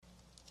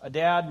A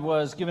dad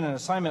was given an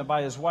assignment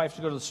by his wife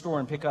to go to the store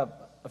and pick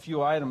up a few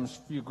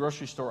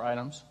grocery store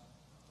items.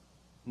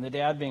 And the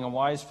dad, being a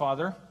wise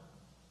father,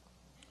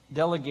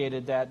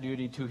 delegated that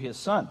duty to his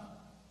son.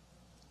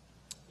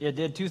 It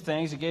did two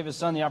things. It gave his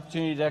son the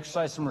opportunity to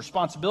exercise some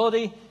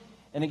responsibility,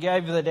 and it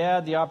gave the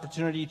dad the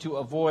opportunity to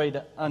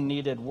avoid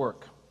unneeded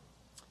work.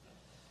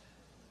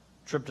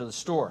 Trip to the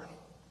store.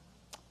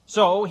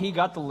 So he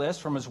got the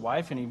list from his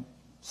wife, and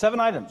 7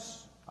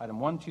 items. Item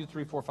 1, 2,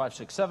 3, 4, 5,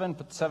 6, 7.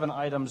 Put 7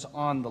 items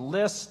on the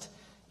list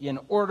in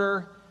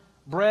order.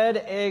 Bread,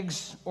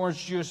 eggs,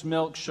 orange juice,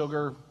 milk,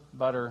 sugar,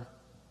 butter,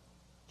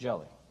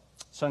 jelly.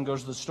 Son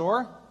goes to the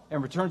store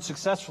and returns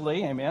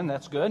successfully. Amen,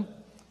 that's good.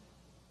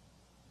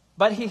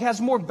 But he has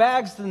more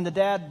bags than the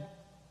dad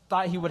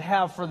thought he would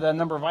have for the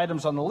number of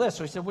items on the list.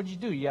 So he said, "What did you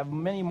do? You have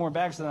many more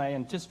bags than I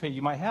anticipated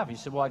you might have." He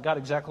said, "Well, I got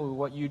exactly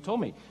what you told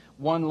me.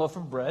 1 loaf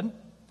of bread,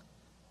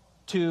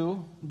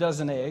 2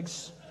 dozen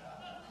eggs,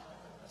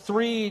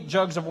 3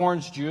 jugs of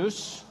orange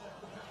juice,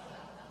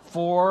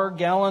 4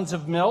 gallons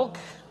of milk,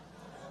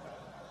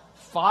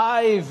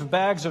 5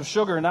 bags of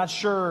sugar." Not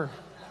sure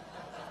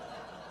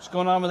what's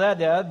going on with that,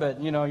 Dad,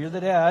 but you're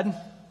the dad.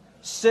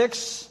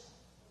 6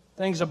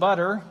 things of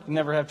butter. You can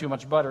never have too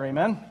much butter,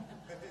 amen?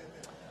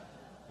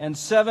 And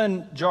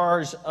 7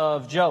 jars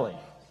of jelly.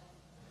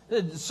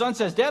 The son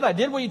says, "Dad, I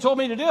did what you told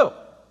me to do."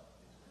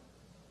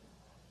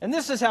 And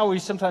this is how we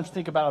sometimes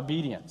think about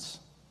obedience.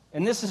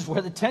 And this is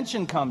where the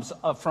tension comes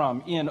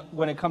from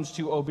when it comes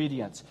to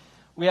obedience.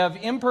 We have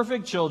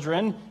imperfect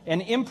children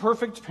and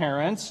imperfect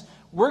parents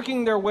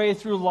working their way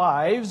through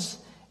lives,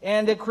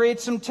 and it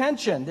creates some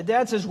tension. The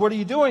dad says, "What are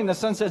you doing?" The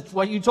son says,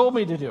 "What you told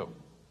me to do."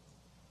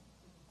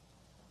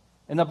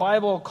 And the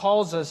Bible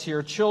calls us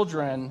here,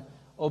 children,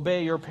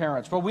 obey your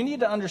parents. But we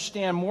need to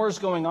understand more is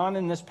going on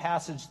in this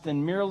passage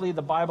than merely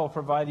the Bible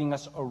providing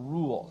us a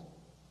rule.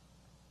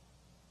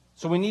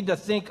 So we need to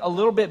think a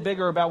little bit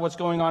bigger about what's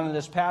going on in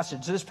this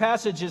passage. This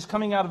passage is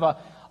coming out of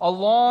a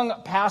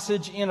long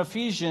passage in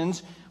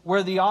Ephesians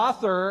where the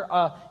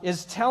author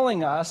is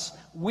telling us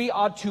we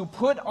ought to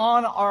put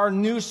on our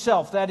new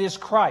self, that is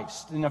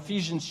Christ, in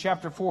Ephesians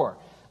chapter 4.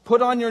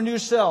 Put on your new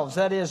selves,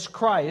 that is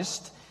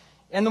Christ.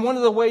 And one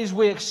of the ways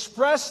we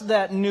express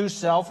that new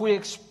self, we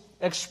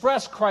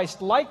express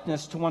Christ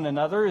likeness to one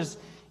another, is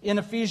in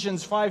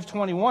Ephesians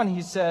 5:21.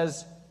 He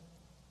says,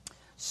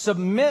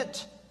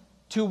 "Submit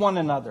to one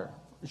another."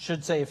 It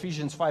should say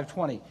Ephesians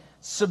 5:20.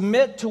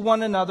 "Submit to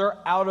one another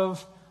out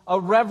of a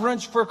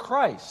reverence for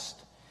Christ."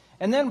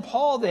 And then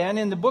Paul then,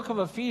 in the book of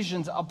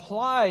Ephesians,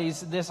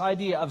 applies this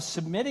idea of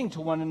submitting to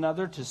one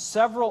another to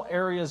several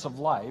areas of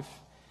life.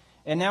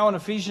 And now in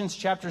Ephesians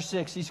chapter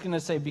 6, he's going to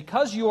say,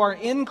 because you are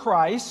in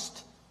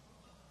Christ,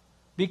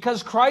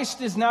 because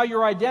Christ is now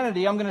your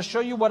identity, I'm going to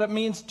show you what it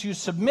means to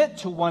submit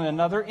to one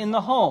another in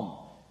the home,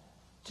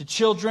 to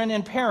children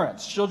and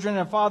parents, children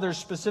and fathers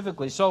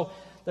specifically. So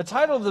the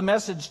title of the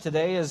message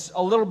today is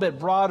a little bit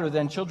broader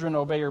than Children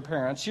Obey Your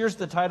Parents. Here's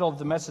the title of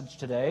the message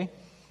today: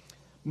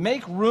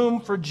 Make room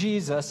for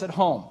Jesus at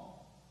home.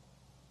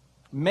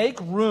 Make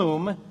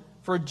room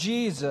for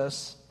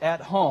Jesus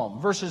at home.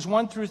 Verses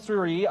 1 through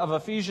 3 of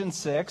Ephesians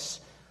 6.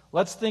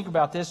 Let's think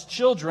about this.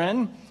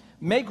 Children,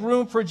 make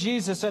room for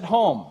Jesus at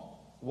home.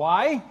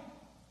 Why?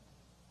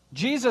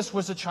 Jesus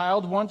was a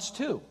child once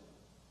too.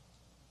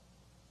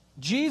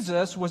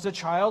 Jesus was a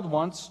child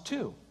once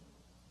too.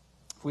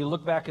 If we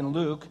look back in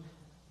Luke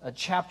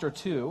chapter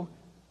 2,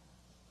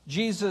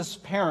 Jesus'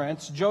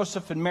 parents,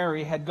 Joseph and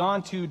Mary, had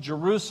gone to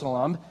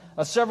Jerusalem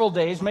several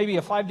days, maybe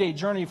a 5-day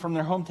journey from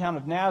their hometown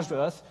of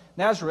Nazareth,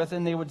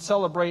 and they would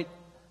celebrate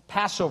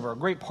Passover, a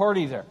great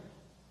party there.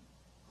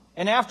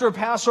 And after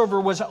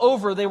Passover was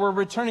over, they were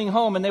returning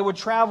home, and they would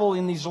travel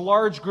in these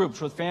large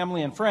groups with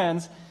family and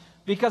friends,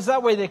 because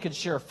that way they could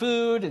share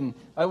food, and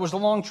it was a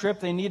long trip.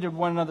 They needed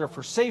one another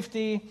for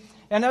safety.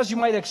 And as you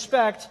might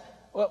expect,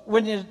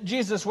 when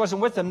Jesus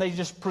wasn't with them, they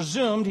just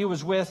presumed he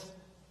was with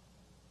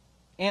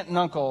aunt and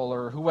uncle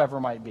or whoever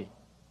might be.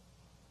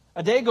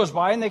 A day goes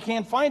by and they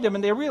can't find him,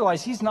 and they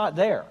realize he's not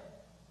there.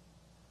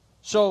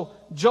 So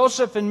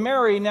Joseph and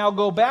Mary now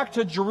go back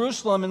to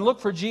Jerusalem and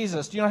look for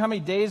Jesus. Do you know how many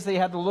days they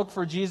had to look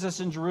for Jesus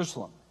in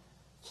Jerusalem?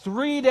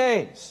 3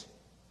 days.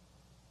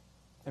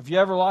 If you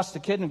ever lost a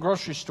kid in a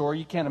grocery store,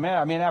 you can't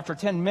imagine. I mean, after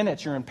 10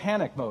 minutes, you're in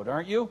panic mode,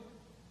 aren't you?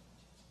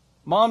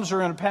 Moms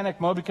are in a panic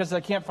mode because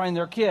they can't find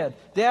their kid.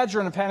 Dads are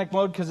in a panic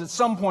mode because at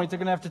some point they're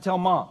going to have to tell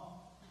mom.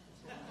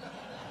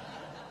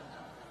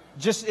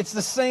 It's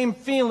the same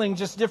feeling,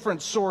 just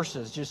different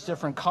sources, just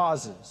different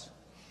causes.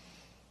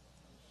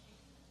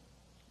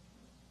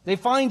 They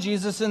find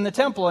Jesus in the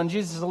temple, and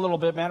Jesus is a little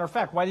bit matter of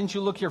fact. Why didn't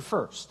you look here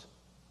first?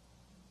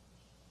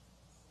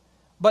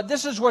 But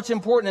this is what's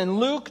important. In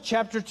Luke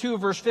chapter 2,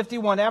 verse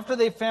 51, after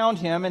they found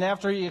him and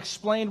after he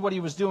explained what he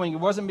was doing, he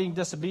wasn't being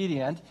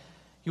disobedient,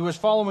 he was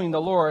following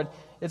the Lord.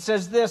 It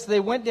says this: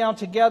 they went down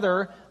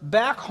together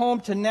back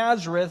home to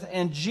Nazareth,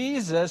 and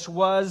Jesus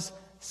was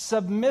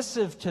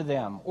submissive to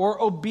them,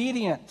 or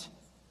obedient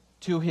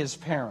to his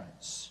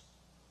parents.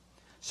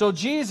 So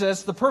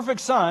Jesus, the perfect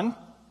son,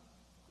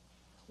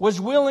 was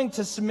willing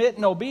to submit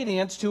in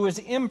obedience to his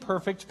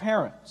imperfect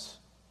parents.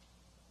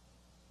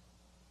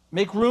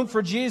 Make room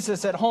for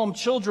Jesus at home.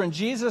 Children,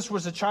 Jesus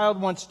was a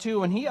child once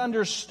too, and he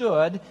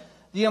understood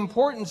the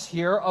importance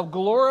here of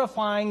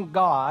glorifying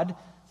God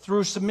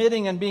through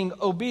submitting and being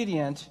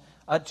obedient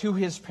to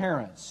his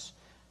parents.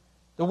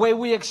 The way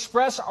we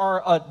express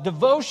our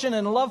devotion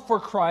and love for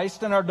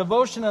Christ and our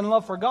devotion and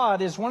love for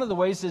God is one of the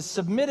ways is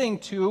submitting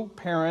to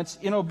parents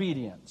in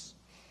obedience.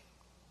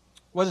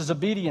 What does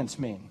obedience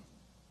mean?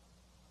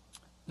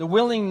 The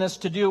willingness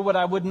to do what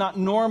I would not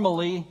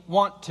normally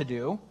want to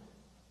do.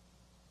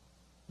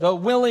 The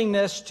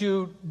willingness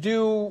to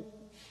do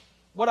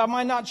what I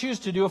might not choose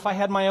to do if I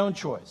had my own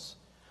choice.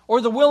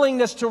 Or the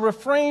willingness to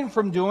refrain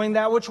from doing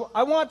that which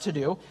I want to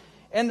do.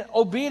 And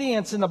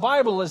obedience in the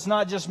Bible is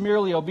not just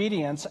merely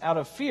obedience out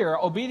of fear.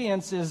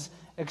 Obedience is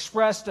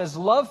expressed as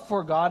love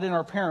for God and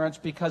our parents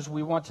because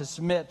we want to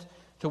submit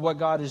to what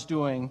God is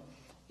doing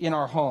in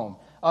our home.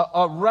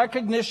 A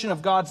recognition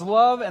of God's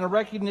love and a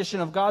recognition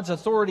of God's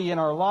authority in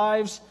our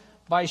lives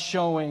by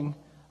showing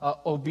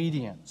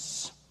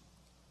obedience.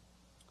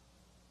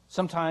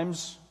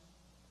 Sometimes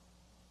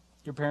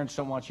your parents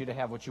don't want you to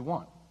have what you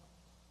want.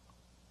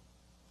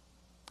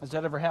 Has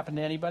that ever happened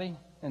to anybody?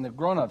 And the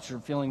grown-ups are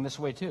feeling this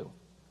way too.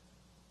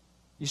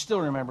 You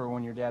still remember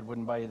when your dad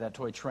wouldn't buy you that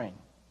toy train.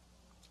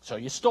 So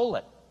you stole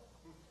it.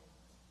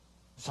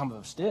 Some of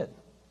us did.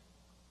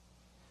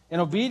 And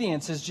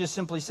obedience is just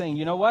simply saying,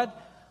 you know what?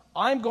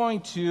 I'm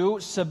going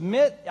to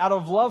submit out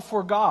of love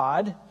for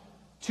God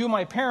to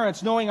my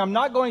parents, knowing I'm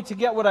not going to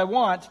get what I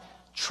want,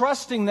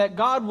 trusting that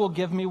God will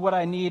give me what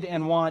I need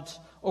and want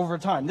over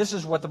time. This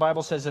is what the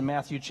Bible says in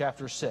Matthew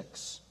chapter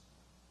 6.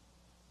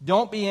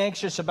 Don't be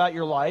anxious about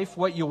your life,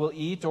 what you will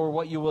eat or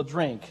what you will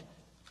drink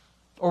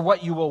or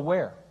what you will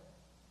wear.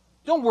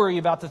 Don't worry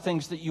about the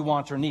things that you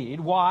want or need.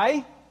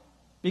 Why?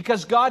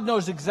 Because God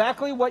knows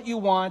exactly what you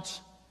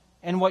want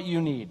and what you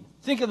need.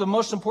 Think of the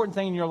most important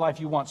thing in your life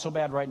you want so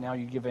bad right now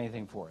you'd give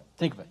anything for it.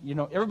 Think of it. You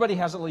know, everybody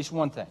has at least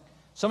one thing.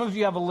 Some of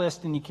you have a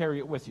list and you carry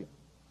it with you.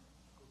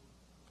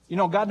 You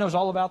know, God knows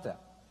all about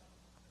that.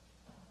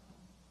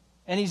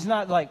 And he's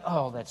not like,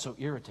 oh, that's so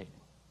irritating.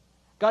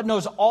 God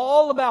knows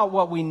all about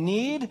what we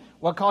need,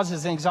 what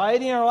causes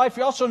anxiety in our life.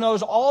 He also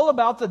knows all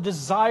about the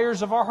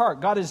desires of our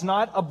heart. God is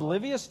not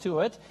oblivious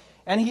to it,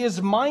 and he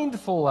is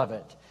mindful of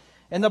it.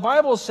 And the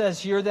Bible says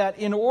here that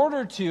in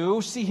order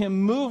to see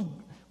him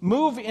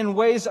move in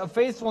ways of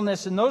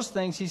faithfulness in those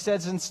things, he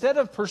says, instead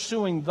of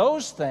pursuing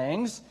those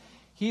things,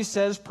 he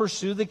says,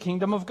 pursue the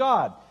kingdom of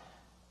God.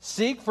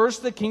 Seek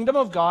first the kingdom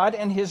of God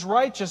and his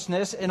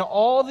righteousness, and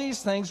all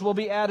these things will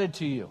be added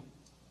to you.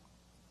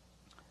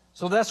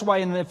 So that's why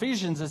in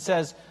Ephesians it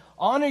says,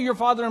 honor your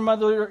father and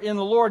mother in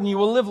the Lord, and you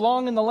will live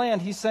long in the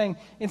land. He's saying,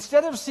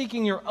 instead of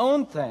seeking your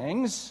own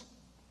things,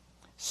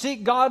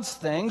 seek God's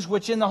things,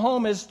 which in the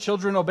home is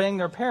children obeying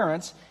their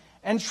parents,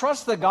 and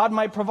trust that God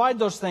might provide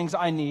those things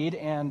I need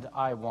and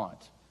I want.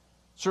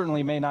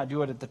 Certainly may not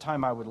do it at the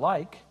time I would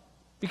like,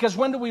 because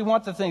when do we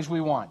want the things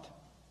we want?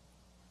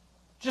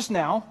 Just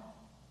now.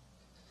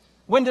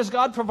 When does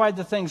God provide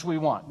the things we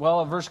want?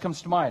 Well, a verse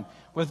comes to mind.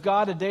 With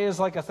God, a day is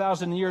like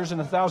 1,000 years, and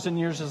 1,000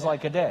 years is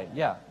like a day.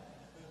 Yeah.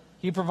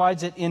 He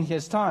provides it in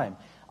his time.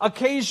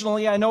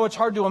 Occasionally, I know it's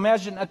hard to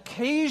imagine,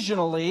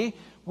 occasionally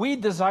we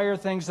desire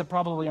things that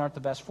probably aren't the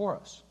best for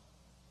us.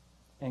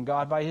 And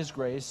God, by his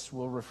grace,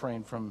 will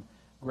refrain from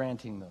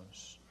granting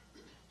those.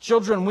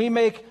 Children, we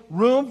make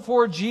room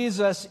for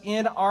Jesus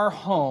in our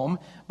home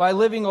by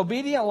living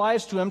obedient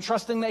lives to him,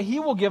 trusting that he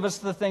will give us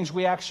the things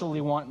we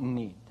actually want and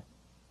need.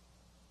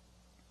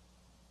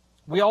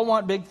 We all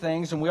want big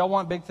things, and we all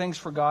want big things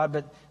for God,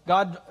 but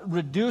God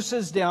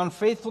reduces down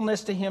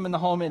faithfulness to him in the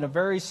home in a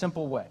very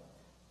simple way.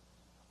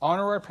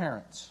 Honor our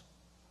parents.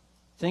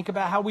 Think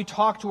about how we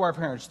talk to our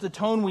parents, the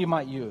tone we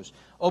might use.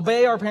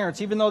 Obey our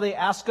parents, even though they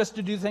ask us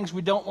to do things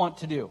we don't want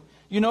to do.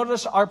 You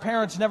notice our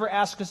parents never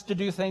ask us to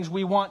do things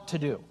we want to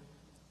do.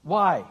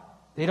 Why?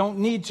 They don't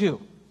need to.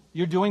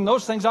 You're doing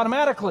those things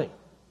automatically.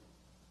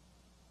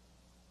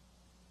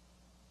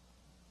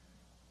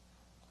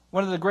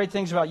 One of the great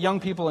things about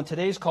young people in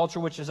today's culture,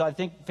 which is, I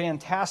think,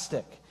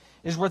 fantastic,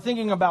 is we're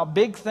thinking about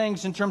big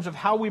things in terms of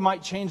how we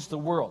might change the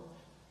world.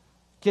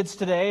 Kids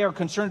today are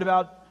concerned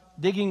about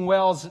digging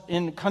wells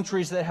in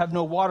countries that have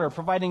no water,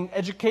 providing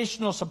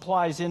educational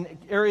supplies in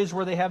areas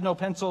where they have no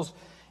pencils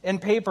and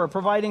paper,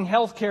 providing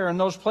health care in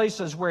those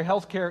places where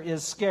health care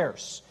is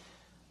scarce.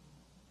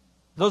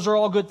 Those are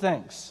all good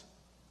things.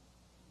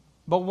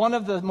 But one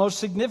of the most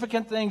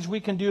significant things we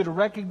can do to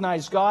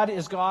recognize God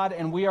is God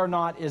and we are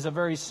not is a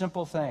very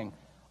simple thing.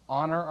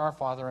 Honor our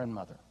father and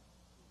mother.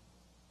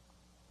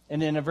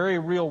 And in a very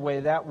real way,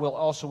 that will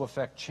also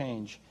affect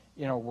change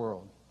in our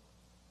world.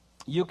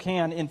 You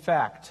can, in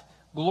fact,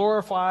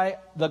 glorify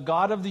the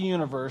God of the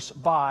universe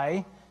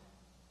by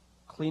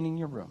cleaning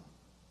your room.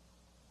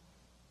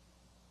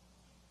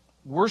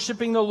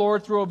 Worshiping the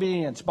Lord through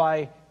obedience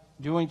by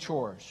doing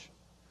chores.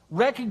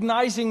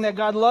 Recognizing that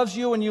God loves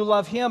you and you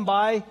love him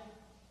by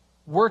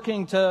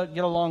working to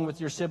get along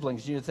with your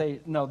siblings. You say,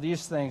 no,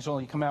 these things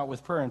only come out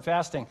with prayer and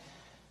fasting.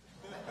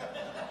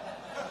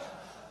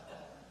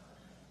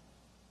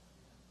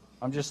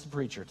 I'm just the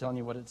preacher telling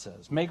you what it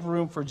says. Make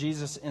room for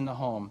Jesus in the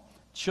home.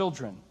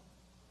 Children,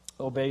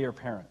 obey your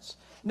parents.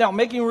 Now,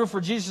 making room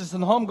for Jesus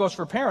in the home goes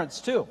for parents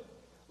too.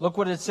 Look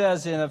what it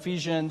says in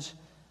Ephesians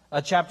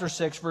chapter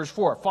 6, verse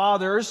 4.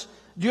 Fathers,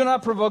 do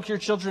not provoke your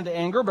children to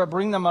anger, but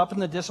bring them up in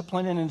the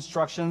discipline and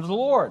instruction of the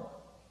Lord.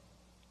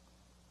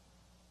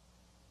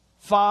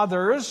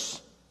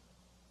 Fathers,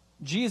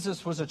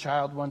 Jesus was a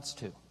child once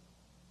too.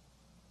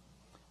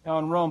 Now,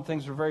 in Rome,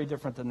 things were very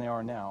different than they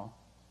are now.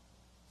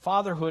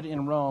 Fatherhood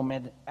in Rome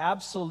had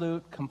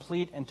absolute,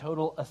 complete, and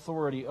total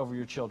authority over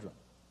your children.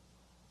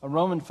 A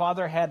Roman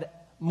father had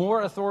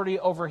more authority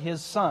over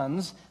his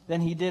sons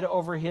than he did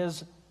over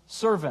his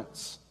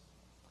servants.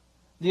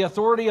 The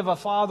authority of a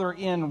father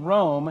in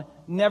Rome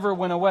never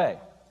went away.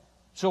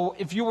 So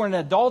if you were an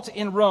adult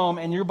in Rome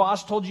and your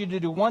boss told you to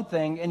do one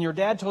thing and your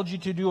dad told you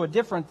to do a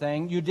different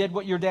thing, you did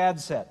what your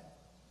dad said.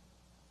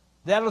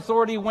 That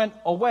authority went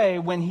away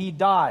when he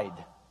died,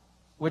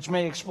 which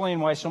may explain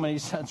why so many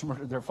sons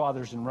murdered their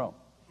fathers in Rome.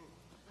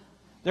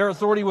 Their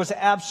authority was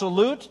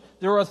absolute,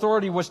 their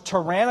authority was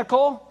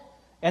tyrannical,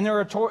 and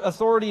their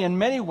authority in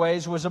many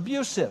ways was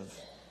abusive.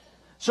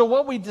 So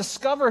what we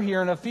discover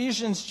here in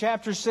Ephesians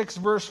chapter 6,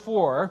 verse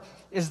 4,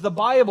 is the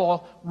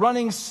Bible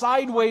running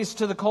sideways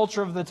to the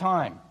culture of the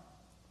time.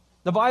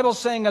 The Bible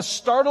saying a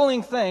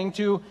startling thing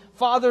to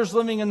fathers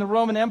living in the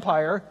Roman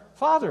Empire.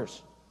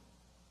 Fathers,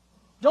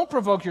 don't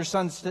provoke your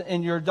sons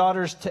and your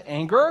daughters to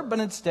anger, but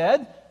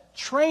instead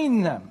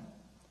train them,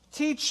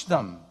 teach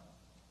them.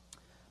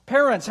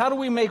 Parents, how do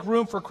we make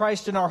room for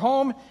Christ in our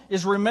home?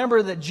 Is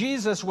remember that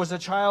Jesus was a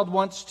child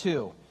once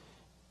too.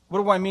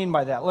 What do I mean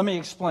by that? Let me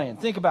explain.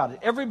 Think about it.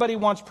 Everybody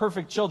wants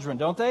perfect children,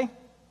 don't they?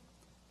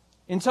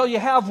 Until you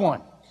have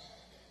one.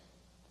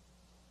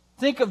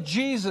 Think of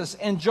Jesus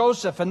and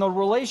Joseph and the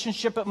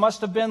relationship it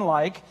must have been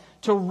like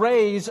to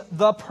raise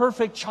the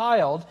perfect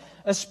child,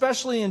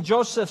 especially in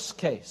Joseph's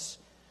case.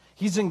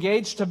 He's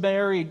engaged to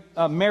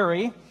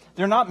Mary.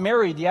 They're not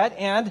married yet,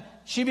 and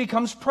she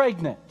becomes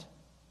pregnant.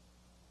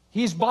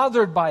 He's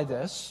bothered by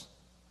this,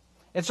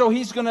 and so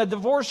he's going to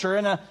divorce her,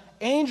 and an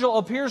angel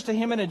appears to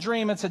him in a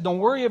dream and said, don't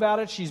worry about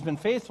it. She's been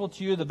faithful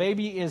to you. The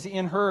baby is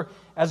in her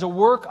as a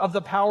work of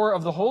the power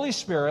of the Holy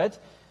Spirit.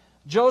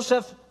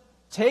 Joseph,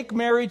 take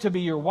Mary to be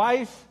your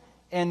wife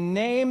and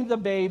name the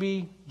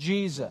baby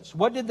Jesus.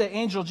 What did the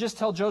angel just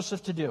tell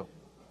Joseph to do?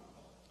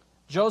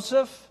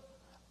 Joseph,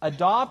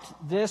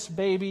 adopt this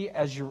baby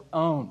as your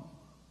own.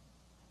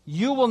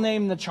 You will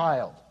name the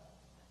child.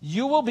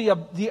 You will be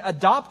the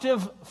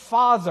adoptive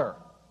father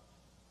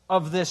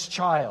of this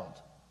child.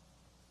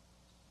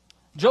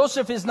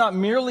 Joseph is not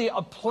merely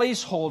a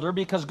placeholder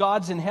because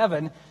God's in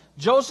heaven.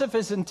 Joseph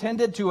is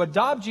intended to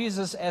adopt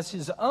Jesus as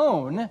his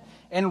own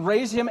and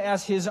raise him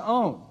as his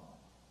own.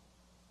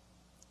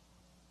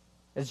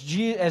 As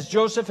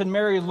Joseph and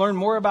Mary learn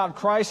more about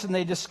Christ and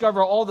they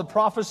discover all the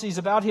prophecies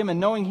about him and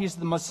knowing he's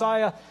the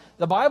Messiah,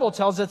 the Bible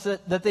tells us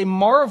that they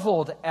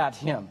marveled at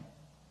him.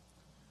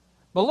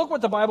 But look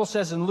what the Bible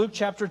says in Luke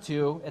chapter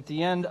 2 at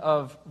the end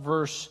of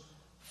verse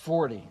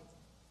 40.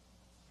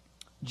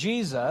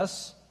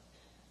 Jesus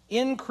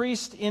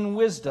increased in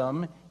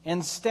wisdom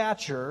and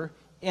stature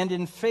and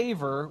in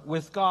favor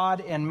with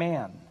God and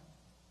man.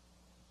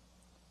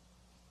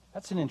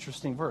 That's an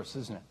interesting verse,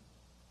 isn't it?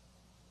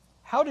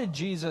 How did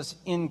Jesus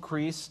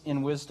increase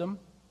in wisdom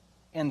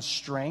and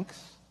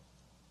strength?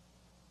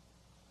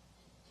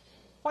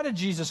 Why did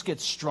Jesus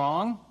get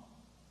strong?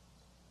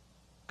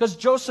 Because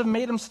Joseph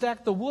made him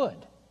stack the wood.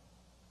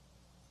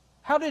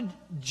 How did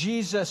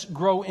Jesus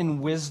grow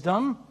in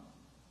wisdom?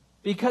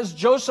 Because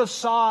Joseph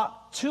saw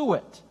to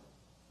it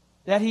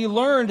that he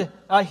learned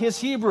his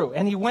Hebrew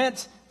and he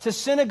went to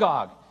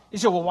synagogue. You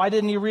say, well, why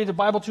didn't he read the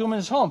Bible to him in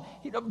his home?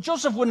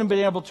 Joseph wouldn't have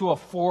been able to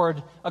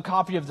afford a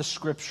copy of the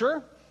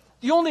Scripture.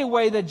 The only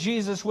way that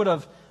Jesus would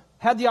have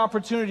had the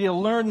opportunity to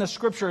learn the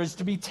Scripture is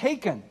to be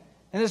taken,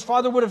 and his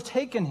father would have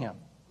taken him.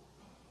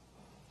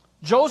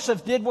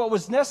 Joseph did what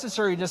was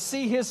necessary to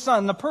see his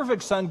son, the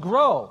perfect son,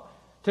 grow,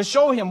 to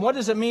show him what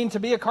does it mean to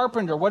be a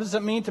carpenter, what does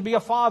it mean to be a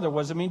father,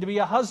 what does it mean to be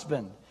a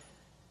husband.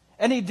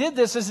 And he did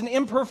this as an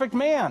imperfect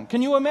man.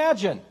 Can you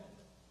imagine?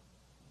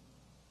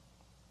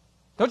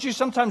 Don't you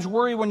sometimes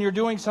worry when you're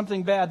doing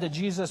something bad that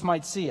Jesus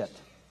might see it?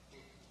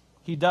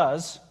 He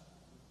does.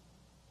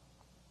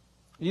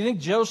 Do you think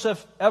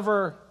Joseph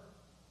ever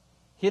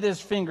hit his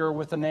finger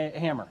with a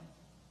hammer?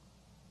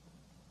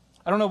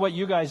 I don't know what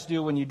you guys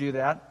do when you do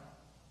that.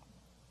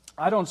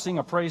 I don't sing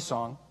a praise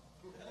song.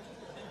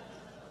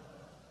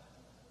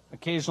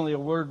 Occasionally a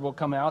word will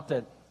come out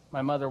that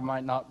my mother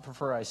might not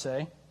prefer I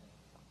say.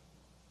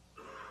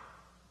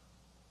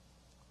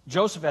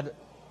 Joseph had...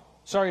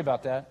 Sorry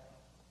about that.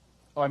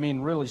 Oh, I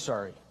mean, really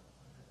sorry.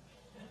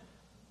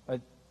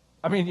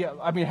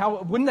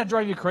 How wouldn't that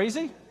drive you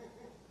crazy?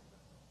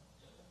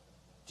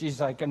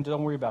 Jesus,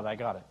 don't worry about it. I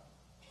got it.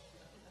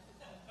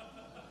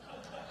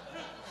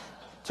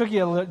 Took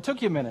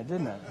you a minute,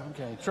 didn't it?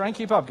 Okay, try and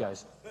keep up,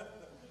 guys.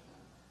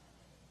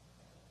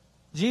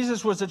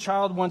 Jesus was a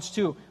child once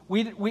too.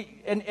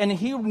 And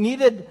he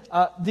needed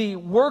the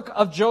work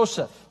of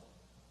Joseph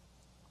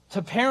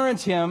to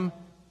parent him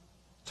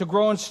to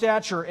grow in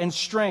stature and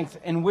strength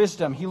and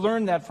wisdom. He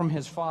learned that from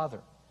his father.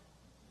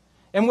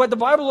 And what the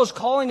Bible is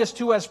calling us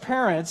to as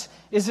parents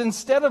is,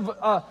 instead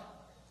of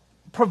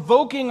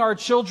provoking our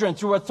children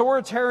through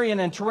authoritarian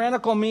and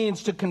tyrannical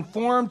means to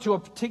conform to a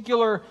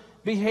particular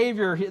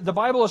behavior, the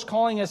Bible is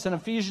calling us in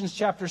Ephesians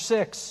chapter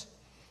 6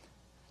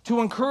 to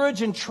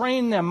encourage and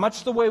train them,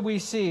 much the way we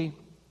see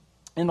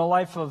in the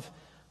life of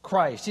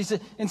Christ. He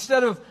said,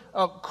 instead of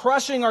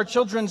crushing our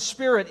children's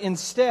spirit,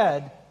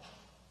 instead,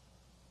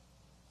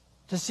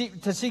 to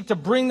seek to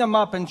bring them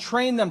up and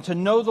train them to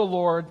know the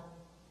Lord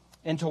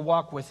and to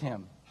walk with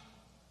Him.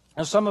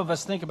 Now, some of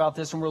us think about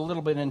this and we're a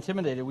little bit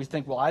intimidated. We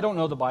think, well, I don't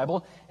know the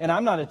Bible and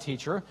I'm not a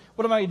teacher.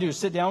 What am I going to do?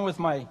 Sit down with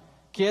my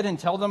kid and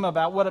tell them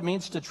about what it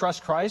means to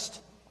trust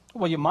Christ?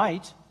 Well, you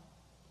might.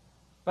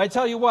 But I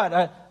tell you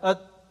what,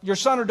 your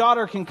son or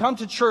daughter can come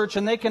to church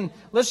and they can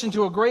listen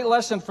to a great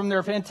lesson from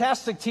their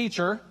fantastic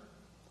teacher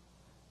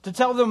to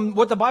tell them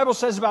what the Bible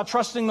says about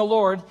trusting the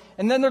Lord,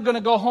 and then they're going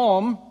to go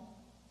home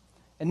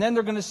and then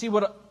they're going to see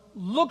what it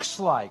looks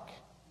like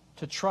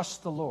to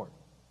trust the Lord.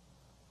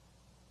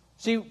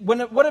 See,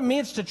 what it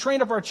means to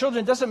train up our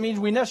children doesn't mean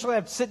we necessarily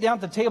have to sit down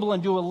at the table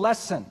and do a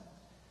lesson.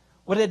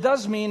 What it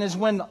does mean is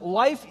when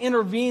life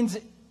intervenes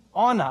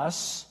on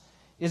us,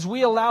 is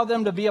we allow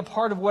them to be a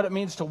part of what it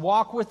means to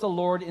walk with the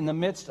Lord in the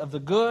midst of the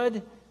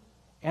good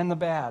and the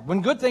bad.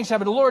 When good things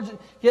happen, the Lord,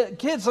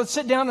 kids, let's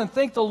sit down and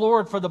thank the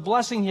Lord for the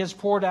blessing He has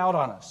poured out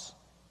on us.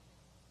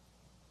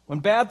 When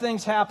bad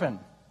things happen,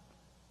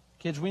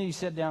 kids, we need to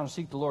sit down and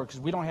seek the Lord,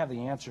 because we don't have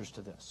the answers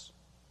to this.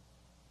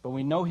 But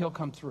we know He'll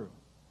come through.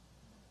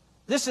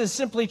 This is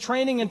simply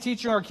training and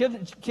teaching our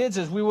kids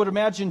as we would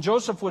imagine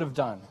Joseph would have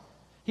done.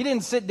 He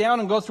didn't sit down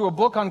and go through a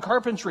book on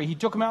carpentry. He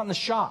took them out in the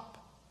shop.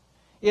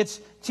 It's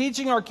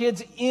teaching our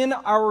kids in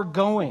our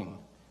going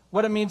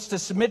what it means to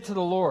submit to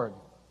the Lord,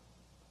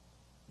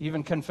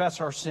 even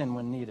confess our sin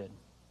when needed.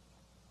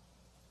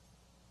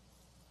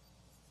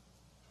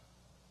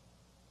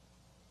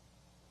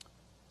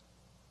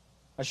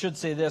 I should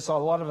say this, a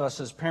lot of us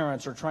as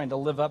parents are trying to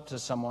live up to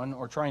someone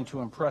or trying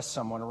to impress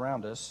someone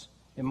around us.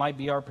 It might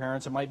be our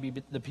parents, it might be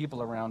the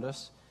people around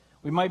us.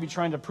 We might be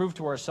trying to prove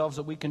to ourselves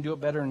that we can do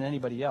it better than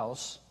anybody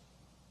else.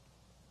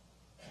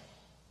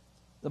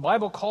 The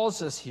Bible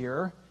calls us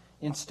here,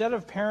 instead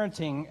of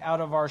parenting out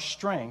of our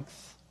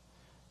strength,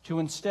 to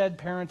instead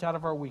parent out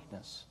of our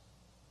weakness.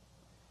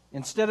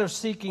 Instead of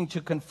seeking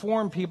to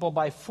conform people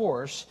by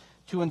force,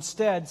 to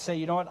instead say,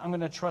 you know what, I'm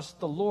going to trust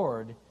the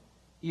Lord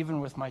even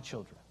with my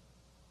children.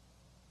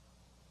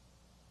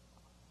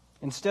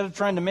 Instead of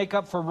trying to make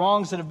up for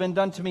wrongs that have been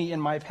done to me in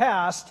my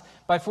past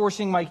by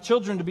forcing my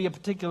children to be a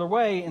particular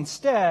way,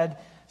 instead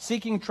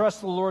seeking to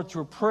trust the Lord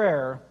through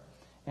prayer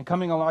and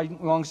coming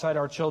alongside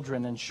our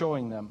children and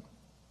showing them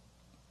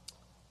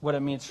what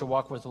it means to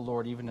walk with the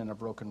Lord even in a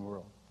broken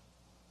world.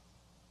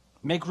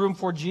 Make room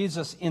for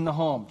Jesus in the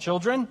home.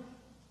 Children,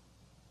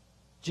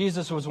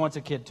 Jesus was once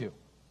a kid too.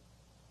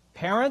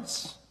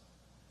 Parents,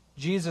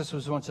 Jesus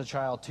was once a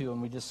child too,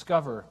 and we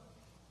discover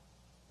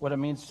what it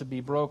means to be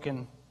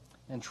broken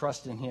and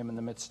trust in Him in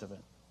the midst of it.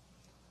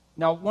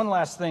 Now, one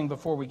last thing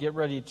before we get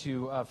ready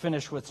to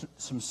finish with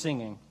some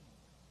singing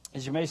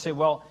is, you may say,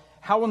 well,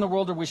 how in the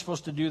world are we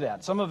supposed to do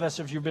that? Some of us,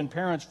 if you've been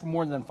parents for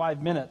more than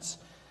 5 minutes,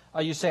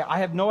 you say, I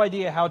have no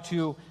idea how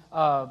to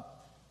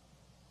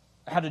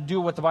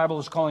do what the Bible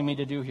is calling me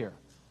to do here.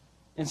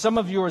 And some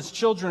of you as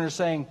children are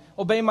saying,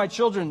 obey my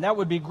children, that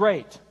would be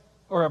great.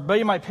 Or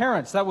obey my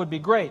parents, that would be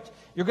great.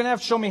 You're going to have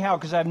to show me how,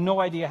 because I have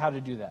no idea how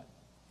to do that.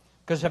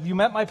 Because have you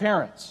met my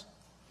parents?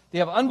 They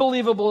have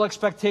unbelievable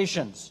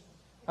expectations.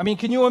 I mean,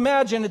 can you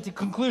imagine at the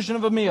conclusion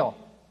of a meal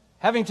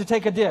having to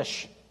take a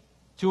dish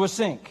to a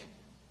sink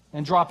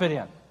and drop it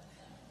in?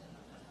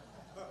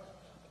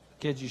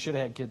 Kids, you should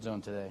have had Kids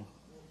Zone today.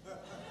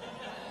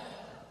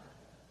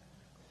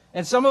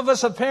 And some of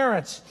us as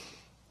parents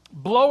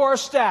blow our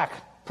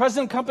stack,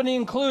 present company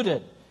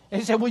included.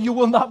 And you say, well, you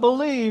will not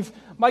believe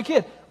my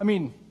kid. I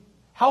mean,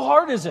 how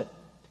hard is it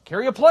to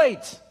carry a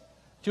plate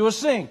to a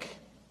sink?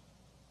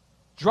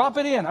 Drop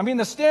it in. I mean,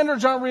 the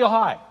standards aren't real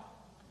high.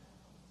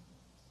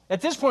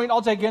 At this point,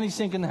 I'll take any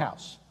sink in the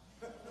house.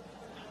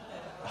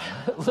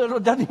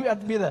 It doesn't even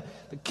have to be the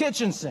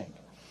kitchen sink.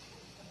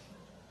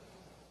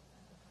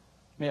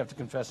 May have to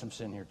confess some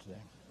sin here today.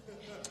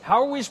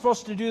 How are we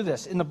supposed to do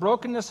this? In the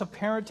brokenness of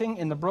parenting,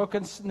 in the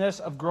brokenness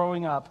of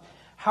growing up,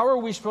 how are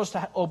we supposed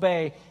to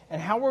obey,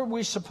 and how are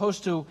we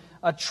supposed to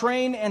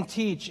train and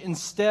teach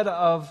instead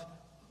of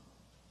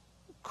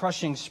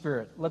crushing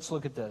spirit? Let's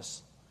look at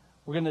this.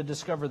 We're going to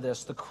discover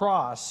this. The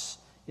cross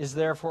is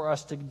there for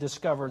us to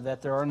discover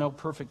that there are no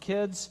perfect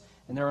kids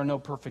and there are no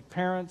perfect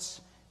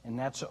parents, and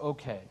that's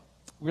okay.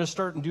 We're going to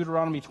start in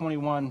Deuteronomy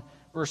 21,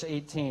 verse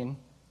 18.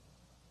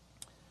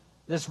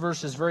 This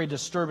verse is very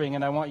disturbing,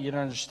 and I want you to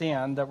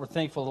understand that we're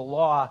thankful the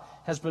law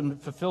has been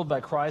fulfilled by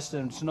Christ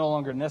and it's no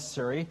longer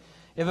necessary.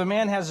 If a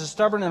man has a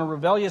stubborn and a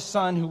rebellious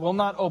son who will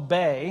not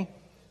obey,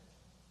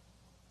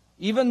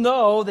 even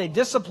though they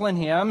discipline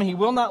him, he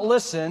will not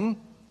listen,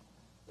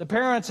 The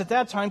parents at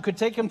that time could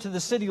take him to the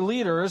city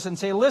leaders and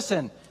say,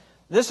 listen,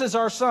 this is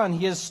our son.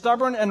 He is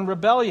stubborn and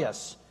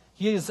rebellious.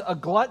 He is a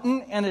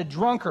glutton and a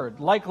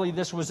drunkard. Likely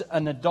this was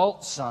an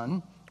adult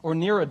son or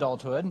near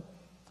adulthood.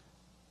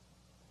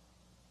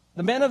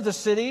 The men of the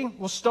city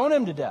will stone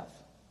him to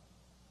death.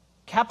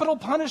 Capital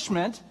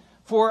punishment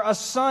for a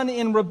son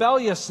in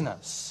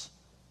rebelliousness,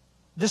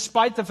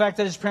 despite the fact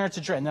that his parents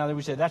had tried. Now that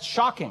we say that's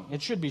shocking.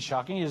 It should be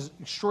shocking. It is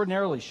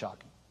extraordinarily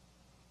shocking.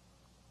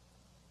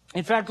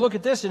 In fact, look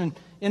at this in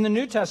the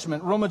New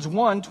Testament, Romans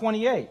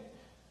 1:28.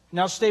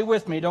 Now stay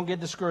with me. Don't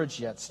get discouraged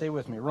yet. Stay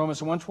with me. Romans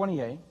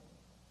 1:28.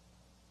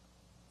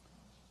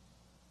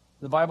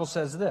 The Bible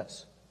says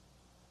this.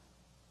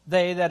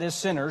 They, that is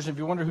sinners, if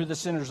you wonder who the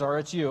sinners are,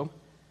 it's you.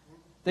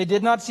 They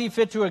did not see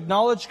fit to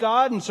acknowledge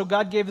God, and so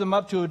God gave them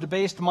up to a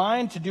debased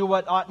mind to do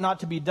what ought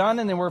not to be done,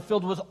 and they were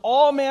filled with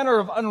all manner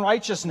of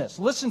unrighteousness.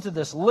 Listen to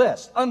this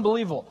list.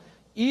 Unbelievable.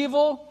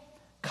 Evil,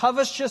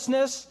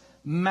 covetousness,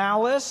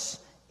 malice,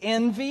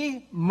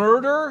 envy,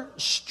 murder,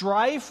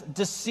 strife,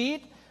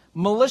 deceit,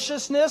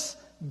 maliciousness,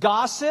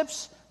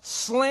 gossips,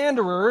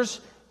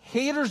 slanderers,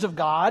 haters of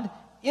God,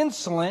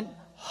 insolent,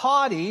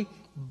 haughty,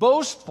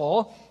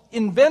 boastful,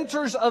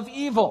 inventors of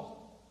evil.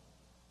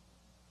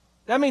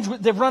 That means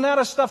they've run out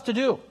of stuff to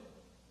do.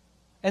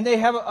 And they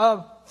have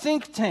a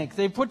think tank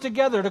they put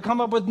together to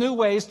come up with new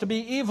ways to be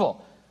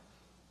evil.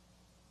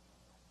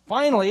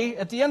 Finally,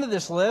 at the end of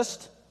this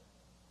list,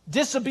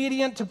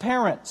 disobedient to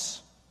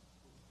parents.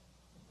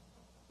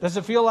 Does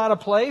it feel out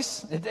of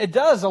place? It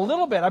does a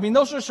little bit. I mean,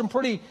 those are some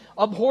pretty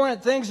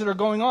abhorrent things that are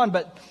going on,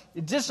 but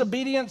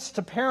disobedience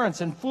to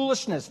parents and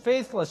foolishness,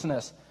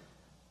 faithlessness,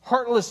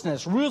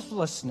 heartlessness,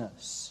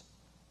 ruthlessness.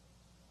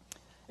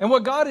 And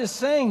what God is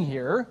saying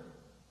here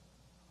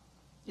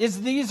is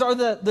these are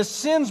the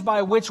sins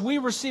by which we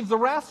receive the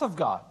wrath of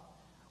God.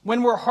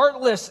 When we're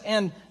heartless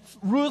and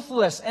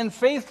ruthless and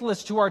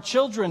faithless to our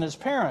children as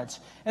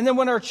parents. And then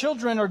when our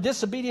children are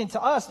disobedient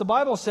to us, the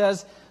Bible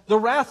says the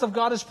wrath of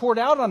God is poured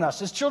out on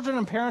us as children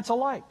and parents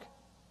alike.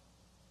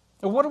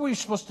 And what are we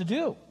supposed to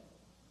do?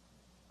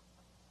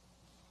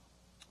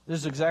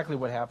 This is exactly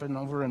what happened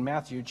over in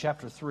Matthew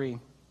chapter 3,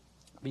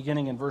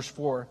 beginning in verse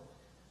 4.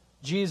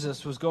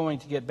 Jesus was going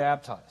to get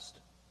baptized.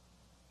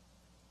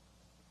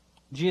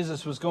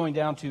 Jesus was going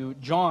down to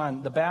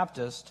John the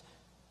Baptist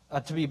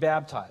to be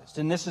baptized.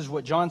 And this is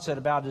what John said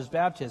about his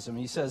baptism.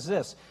 He says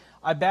this,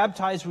 I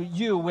baptize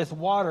you with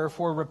water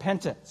for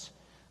repentance.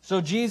 So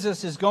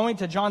Jesus is going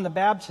to John the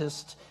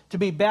Baptist to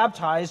be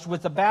baptized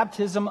with the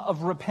baptism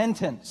of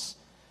repentance.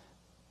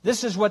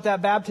 This is what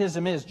that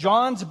baptism is.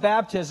 John's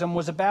baptism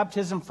was a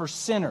baptism for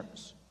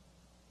sinners.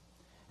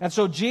 And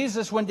so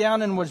Jesus went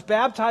down and was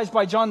baptized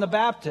by John the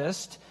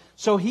Baptist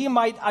so he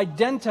might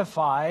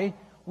identify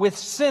with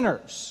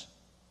sinners.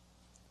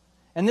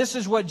 And this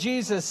is what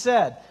Jesus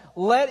said.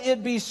 Let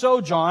it be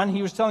so, John.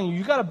 He was telling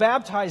you got to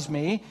baptize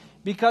me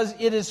because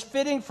it is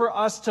fitting for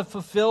us to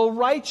fulfill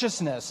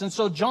righteousness. And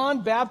so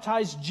John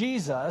baptized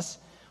Jesus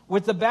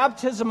with the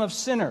baptism of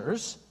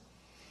sinners.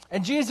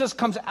 And Jesus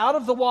comes out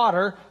of the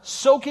water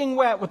soaking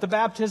wet with the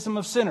baptism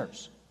of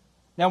sinners.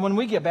 Now, when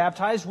we get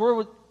baptized,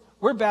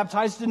 we're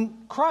baptized in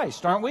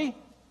Christ, aren't we?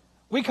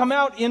 We come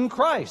out in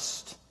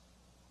Christ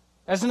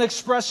as an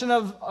expression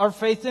of our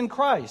faith in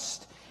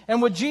Christ.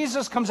 And when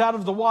Jesus comes out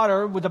of the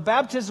water with the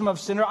baptism of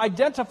sinner,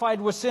 identified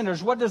with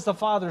sinners, what does the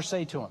Father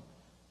say to him?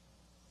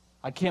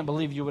 I can't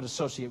believe you would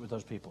associate with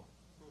those people.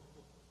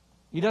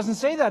 He doesn't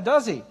say that,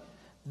 does he?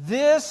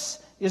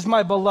 This is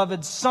my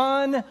beloved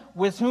Son,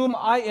 with whom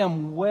I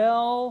am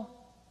well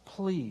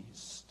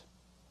pleased.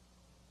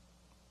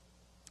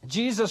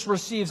 Jesus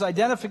receives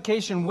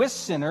identification with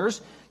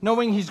sinners,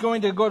 knowing he's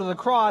going to go to the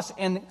cross,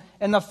 and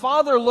the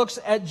Father looks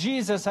at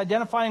Jesus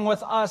identifying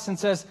with us and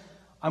says,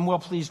 I'm well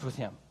pleased with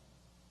him.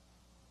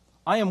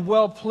 I am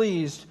well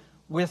pleased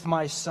with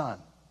my Son.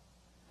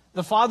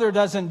 The Father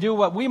doesn't do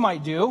what we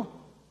might do.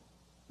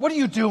 What are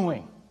you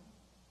doing?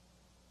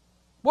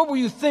 What were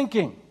you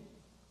thinking?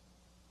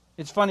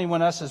 It's funny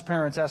when us as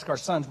parents ask our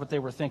sons what they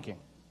were thinking.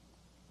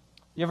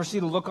 You ever see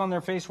the look on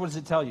their face? What does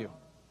it tell you?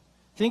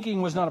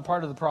 Thinking was not a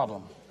part of the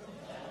problem.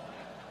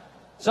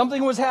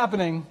 Something was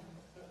happening,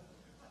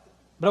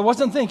 but I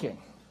wasn't thinking.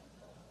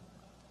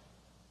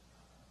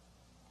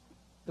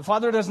 The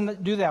Father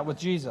doesn't do that with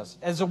Jesus.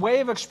 As a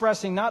way of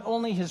expressing not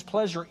only his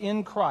pleasure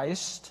in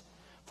Christ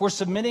for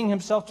submitting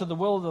himself to the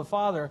will of the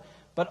Father,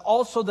 but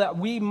also that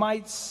we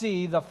might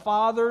see the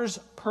Father's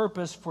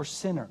purpose for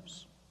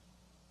sinners.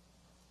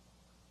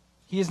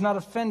 He is not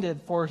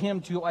offended for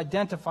him to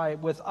identify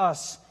with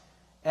us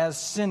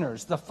as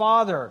sinners. The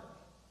Father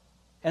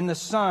and the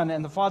Son,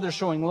 and the Father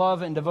showing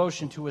love and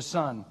devotion to his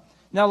Son.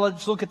 Now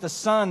let's look at the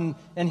Son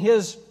and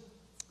his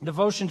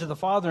devotion to the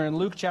Father in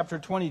Luke chapter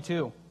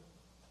 22.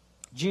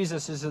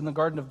 Jesus is in the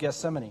Garden of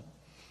Gethsemane.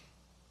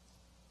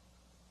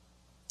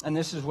 And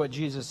this is what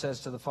Jesus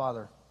says to the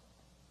Father.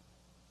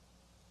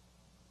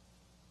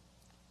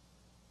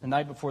 The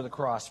night before the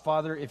cross,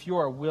 Father, if you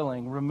are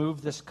willing,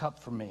 remove this cup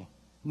from me.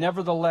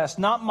 Nevertheless,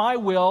 not my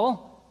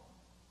will,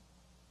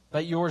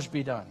 but yours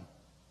be done.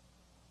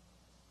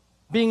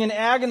 Being in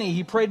agony,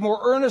 he prayed more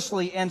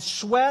earnestly, and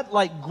sweat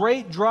like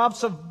great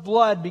drops of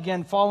blood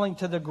began falling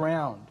to the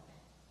ground.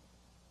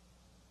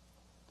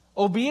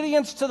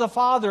 Obedience to the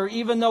Father,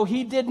 even though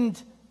he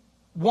didn't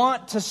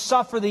want to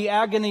suffer the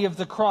agony of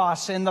the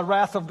cross and the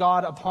wrath of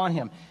God upon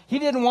him. He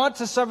didn't want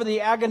to suffer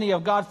the agony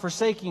of God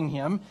forsaking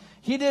him.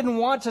 He didn't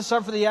want to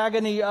suffer the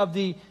agony of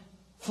the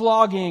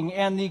flogging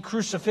and the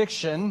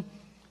crucifixion.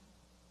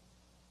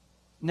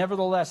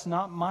 Nevertheless,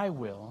 not my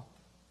will,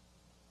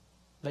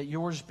 let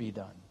yours be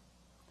done.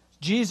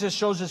 Jesus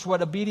shows us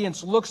what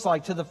obedience looks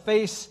like to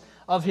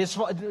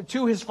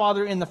his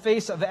Father in the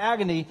face of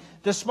agony.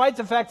 Despite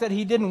the fact that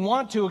he didn't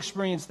want to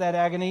experience that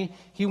agony,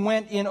 he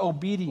went in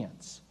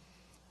obedience.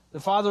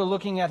 The Father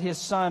looking at his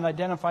Son,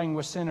 identifying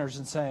with sinners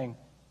and saying,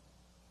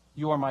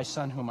 "You are my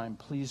Son whom I'm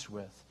pleased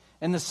with."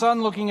 And the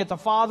Son looking at the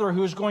Father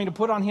who is going to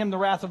put on him the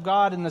wrath of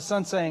God, and the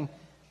Son saying,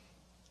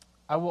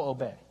 "I will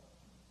obey.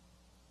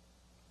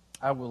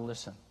 I will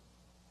listen."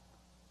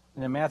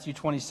 And in Matthew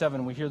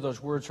 27, we hear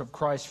those words of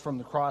Christ from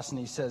the cross, and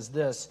he says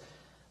this,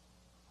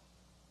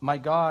 my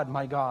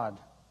God,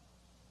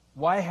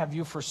 why have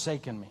you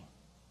forsaken me?"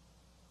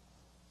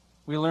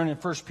 We learn in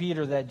 1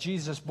 Peter that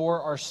Jesus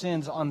bore our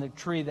sins on the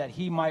tree that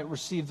he might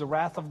receive the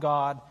wrath of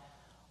God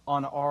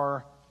on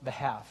our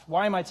behalf.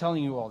 Why am I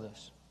telling you all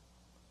this?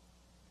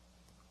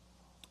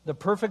 The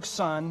perfect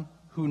Son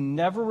who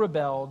never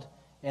rebelled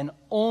and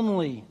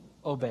only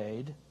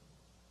obeyed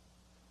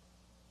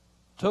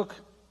took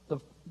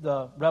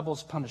the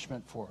rebel's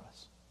punishment for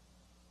us.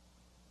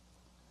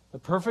 The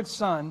perfect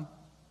Son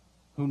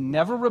who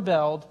never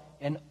rebelled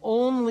and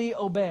only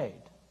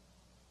obeyed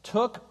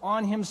took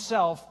on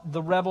himself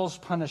the rebel's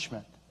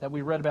punishment that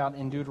we read about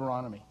in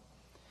Deuteronomy.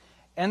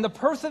 And the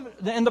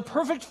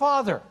perfect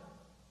Father,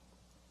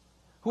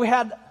 who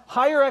had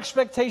higher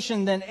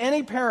expectation than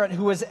any parent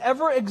who has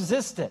ever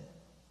existed,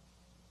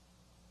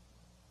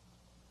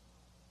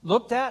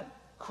 looked at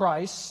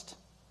Christ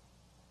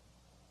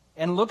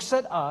and looks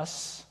at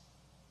us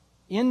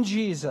in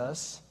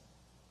Jesus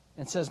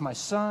and says, "My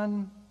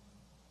son,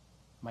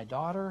 my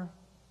daughter,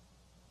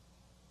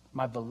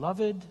 my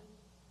beloved,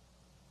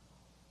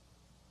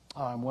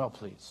 I'm well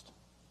pleased."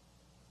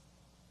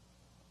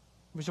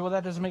 We say, "Well,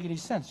 that doesn't make any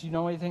sense. Do you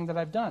know anything that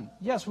I've done?"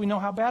 Yes, we know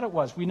how bad it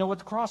was. We know what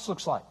the cross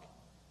looks like.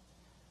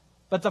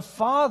 But the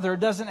Father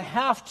doesn't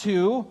have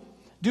to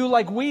do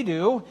like we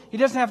do. He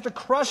doesn't have to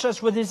crush us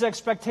with his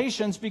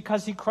expectations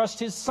because he crushed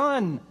his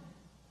Son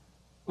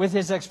with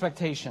his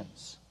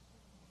expectations.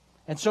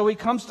 And so he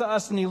comes to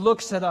us and he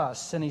looks at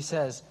us and he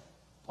says,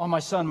 "Oh, my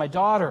son, my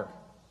daughter,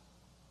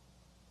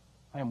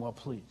 I am well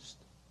pleased."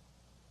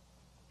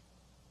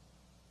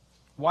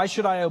 Why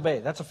should I obey?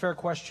 That's a fair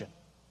question.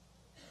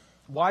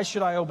 Why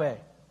should I obey?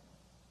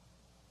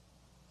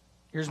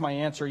 Here's my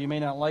answer. You may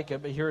not like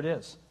it, but here it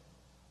is.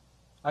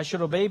 I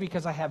should obey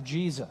because I have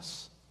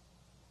Jesus,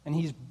 and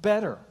he's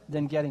better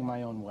than getting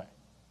my own way.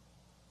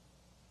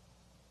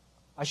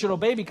 I should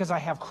obey because I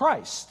have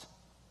Christ.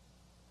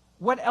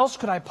 What else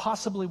could I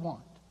possibly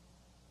want?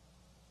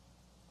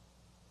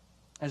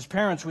 As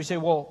parents, we say,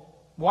 "Well,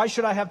 why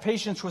should I have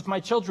patience with my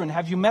children?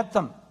 Have you met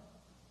them?"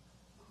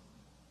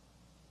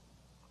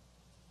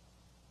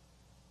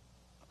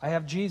 I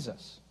have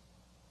Jesus.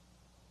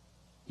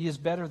 He is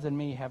better than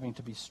me having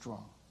to be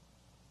strong.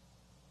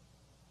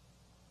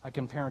 I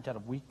can parent out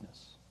of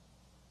weakness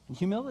and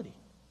humility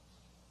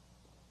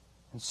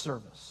and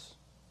service.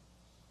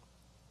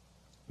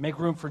 Make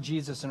room for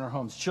Jesus in our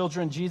homes.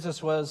 Children,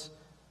 Jesus was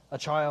a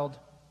child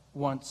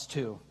once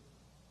too.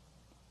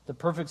 The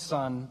perfect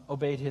Son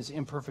obeyed his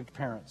imperfect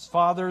parents.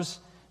 Fathers,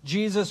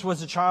 Jesus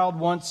was a child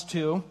once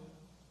too.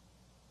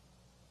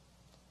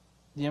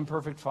 The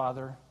imperfect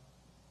Father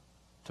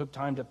took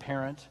time to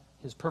parent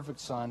his perfect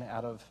Son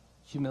out of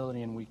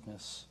humility and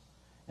weakness.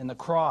 And the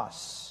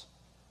cross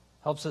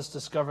helps us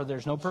discover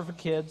there's no perfect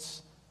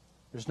kids,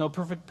 there's no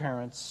perfect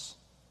parents,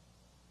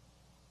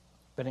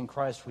 but in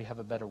Christ we have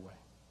a better way.